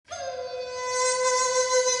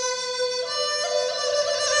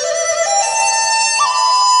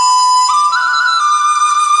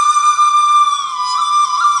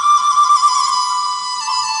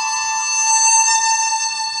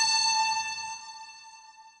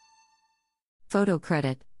Photo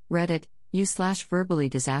credit, Reddit, u/verbally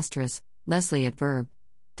disastrous, Leslie at Verb.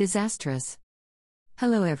 Disastrous.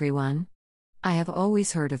 Hello everyone. I have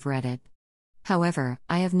always heard of Reddit. However,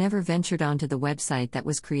 I have never ventured onto the website that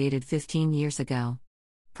was created 15 years ago.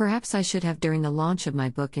 Perhaps I should have during the launch of my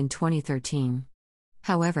book in 2013.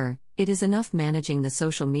 However, it is enough managing the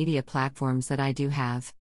social media platforms that I do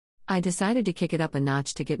have. I decided to kick it up a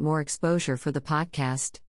notch to get more exposure for the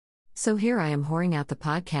podcast. So here I am whoring out the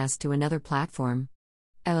podcast to another platform.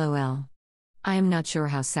 LOL. I am not sure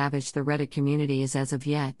how savage the Reddit community is as of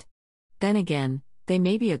yet. Then again, they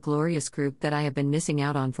may be a glorious group that I have been missing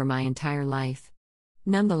out on for my entire life.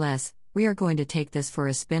 Nonetheless, we are going to take this for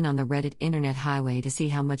a spin on the Reddit internet highway to see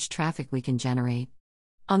how much traffic we can generate.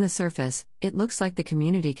 On the surface, it looks like the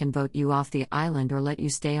community can vote you off the island or let you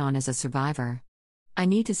stay on as a survivor. I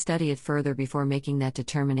need to study it further before making that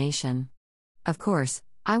determination. Of course,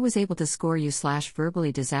 I was able to score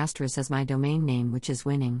u/verbally disastrous as my domain name, which is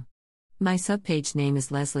winning. My subpage name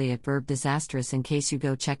is Leslie at Verb Disastrous in case you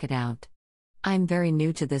go check it out. I'm very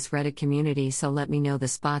new to this Reddit community, so let me know the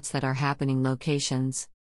spots that are happening locations.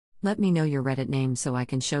 Let me know your Reddit name so I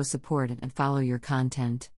can show support and follow your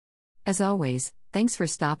content. As always, thanks for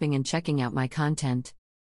stopping and checking out my content.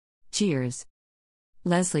 Cheers.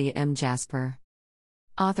 Leslie M. Jasper.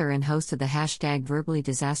 Author and host of the #Verbally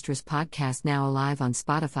Disastrous podcast, now alive on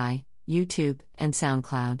Spotify, YouTube, and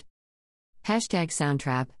SoundCloud.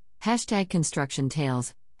 #Soundtrap, #Construction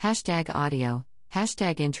Tales, #Audio,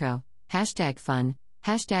 #Intro, #Fun,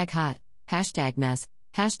 #Hot, #Mess,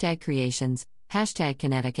 #Creations,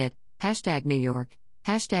 #Connecticut, #New York,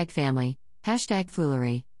 #Family,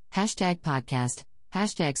 #Foolery, #Podcast,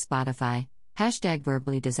 #Spotify,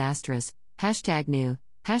 #Verbally Disastrous, #New,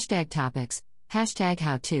 #Topics,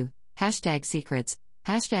 #How-To, #Secrets,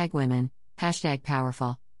 #Women,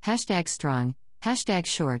 #Powerful, #Strong,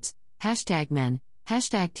 #Shorts, #Men,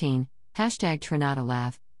 #Teen, #Trinata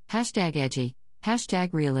Laugh, #Edgy,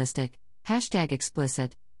 #Realistic,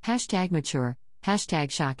 #Explicit, #Mature,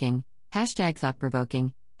 #Shocking,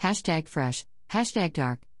 #Thought-Provoking, #Fresh,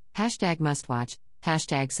 #Dark, #Must-Watch,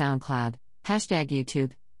 #SoundCloud,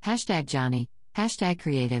 #YouTube, #Johnny,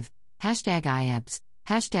 #Creative, #IEBS,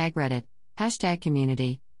 #Reddit,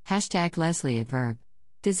 #Community, #Leslie at Verb.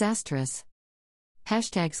 Disastrous.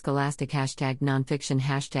 #Scholastic, #Nonfiction,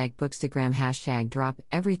 #Bookstagram, #Drop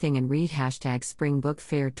Everything and Read, #Spring Book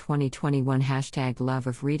Fair 2021, #Love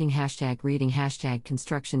of Reading, #Reading,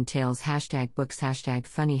 #Construction Tales, #Books,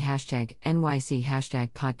 #Funny, #NYC,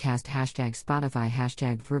 #Podcast,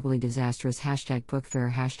 #Spotify, #Verbally Disastrous, #Book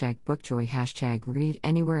Fair, #Bookjoy, #Read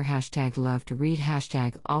Anywhere, #Love to Read,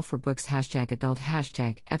 #All for Books, #Adult,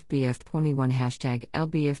 #FBF21,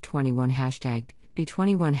 #LBF21,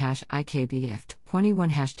 B21,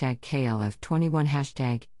 IKBF21, KLF21,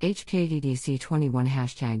 HKDDC21,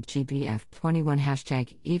 GBF21,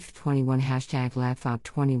 EVE21,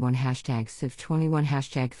 LabFop21, CIV21,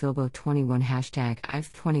 Filbo21,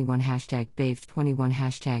 IVE21,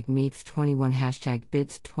 BAVE21, MEEVE21,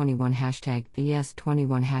 BIDS21,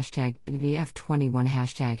 BS21, BVF21,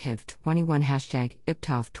 HIV21,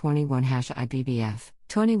 IPTOF21, IBBF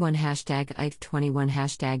 21, IVE21,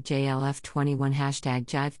 JLF21,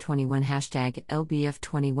 Jive21,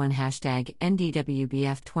 LBF21,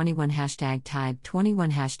 NDWBF21,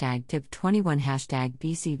 TIBE21, TIB21,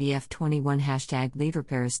 BCBF21,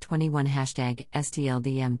 LeverParis21,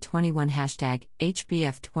 STLDM21,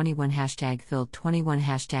 HBF21, FIL21,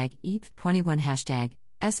 EVE21,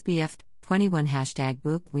 SBF21,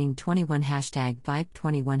 BookWing21,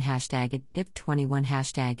 Vibe21, DIP21,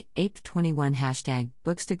 APE21,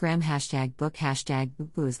 Bookstagram, Book,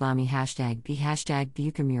 Buku Islami, B,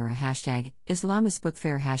 Bukamura, Islamist Book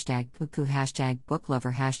Fair, Buku,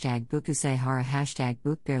 Booklover, Buku Sahara,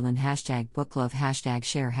 Bookberlin, Booklove,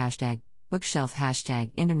 Share, Bookshelf,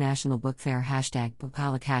 International Book Fair,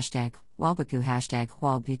 Bookaholic, Walbaku,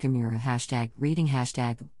 Walbukamura, Reading,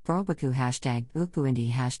 Brobaku, Buku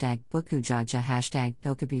Indie, Bookujadja,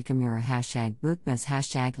 Dokabukamura, Bookmas,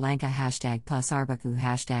 Lanka, plus Arbaku,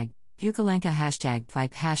 Bukalanka,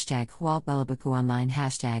 Pipe, Walbelabaku Online,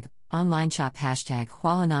 Online Shop,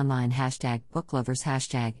 Hualan Online, Booklovers,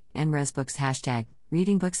 NResBooks,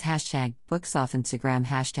 Reading Books, Books off Instagram,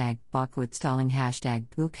 Bachwood Stalling,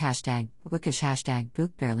 Book, Bookish,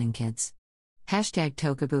 Bookberlin Kids.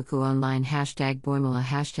 Tokabuku Online, Boimala,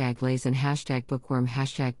 Lazen, Bookworm,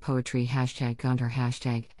 Poetry, Gunter,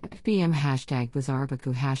 FBM,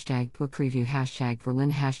 Bizarrebaku, Book Review,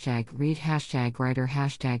 Berlin, Read, Writer,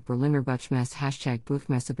 Berliner Buchmesse,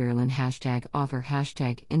 Buchmesse Berlin, Author,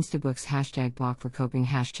 Instabooks, Blog for Coping,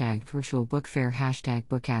 Virtual Book Fair,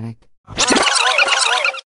 Book Addict.